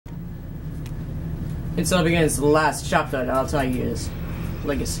And so begins the last chapter that I'll tell you is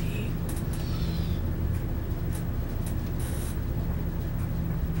Legacy.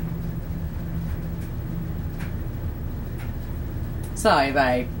 Sorry,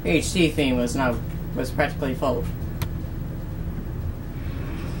 my HD theme was practically full.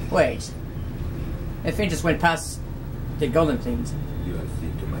 Wait. I think just went past the golden things. You have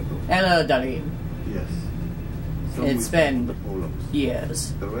seen to my book. Hello, Darlene. Yes. It's been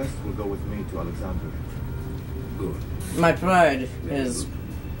years. The rest will go with me to Alexandria. Good. My pride is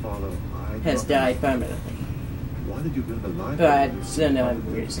Father, has died permanently. Why did you build a library? But still no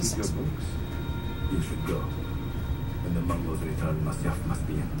Keep your success. books. You should go. When the Mongols return, Masyaf must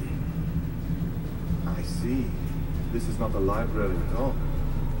be empty. I see. This is not a library at all.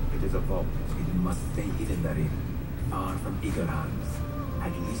 It is a vault. It must stay hidden therein, far from eager hands.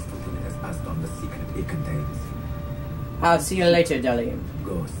 At least until it has passed on the secret it contains. I'll see you later, Darlene.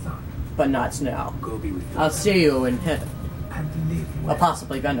 Go, son. But not now. Go be with your I'll see you in heaven. and live Or well.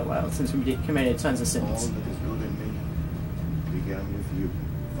 possibly Vanderwild, since we committed tons of All sins. that is good in me began with you,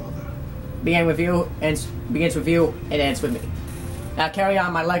 Father. Began with you, and begins with you, and ends with me. Now carry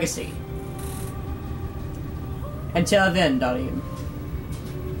on my legacy. Until then, Darlene.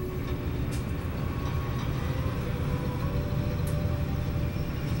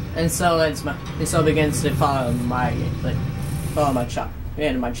 And so begins to follow my end of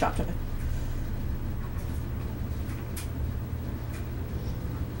my chapter.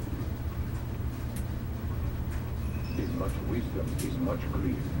 Is much wisdom, is much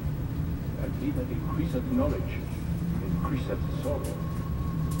grief, and even increaseth knowledge, increaseth sorrow.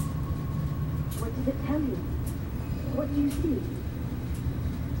 What does it tell you? What do you see?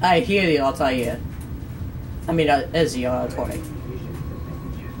 I hear the altair. I mean, is the altair. Visions and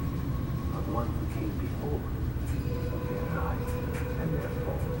messages of one who came before, of their rise and their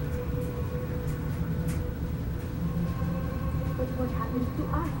fall. But what happens to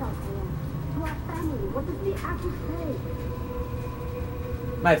us, Altair? To our family? What does the apple say?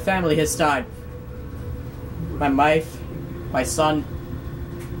 My family has died. My wife, my son,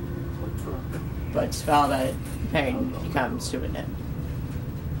 but all that pain comes to an end.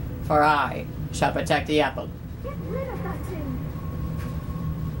 For I shall protect the apple. Get rid of that thing!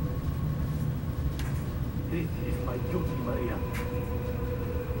 This is my duty, Maria.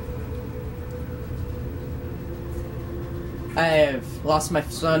 I have lost my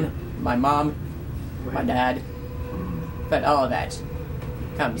son, my mom, my dad, but all of that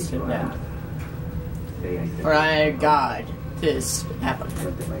comes to an end. For I guard this apple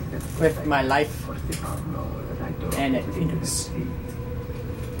with my life and it is.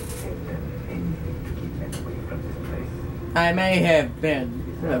 I may have been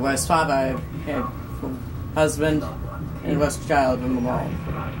the worst father and husband and worst child of them all,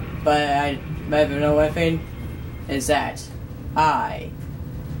 but I never know one thing is that I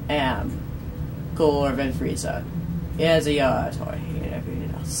am cooler than Frieza. He has a toy and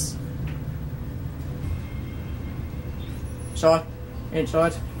everything else. In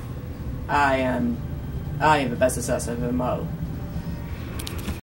short, I am the best assassin of them all.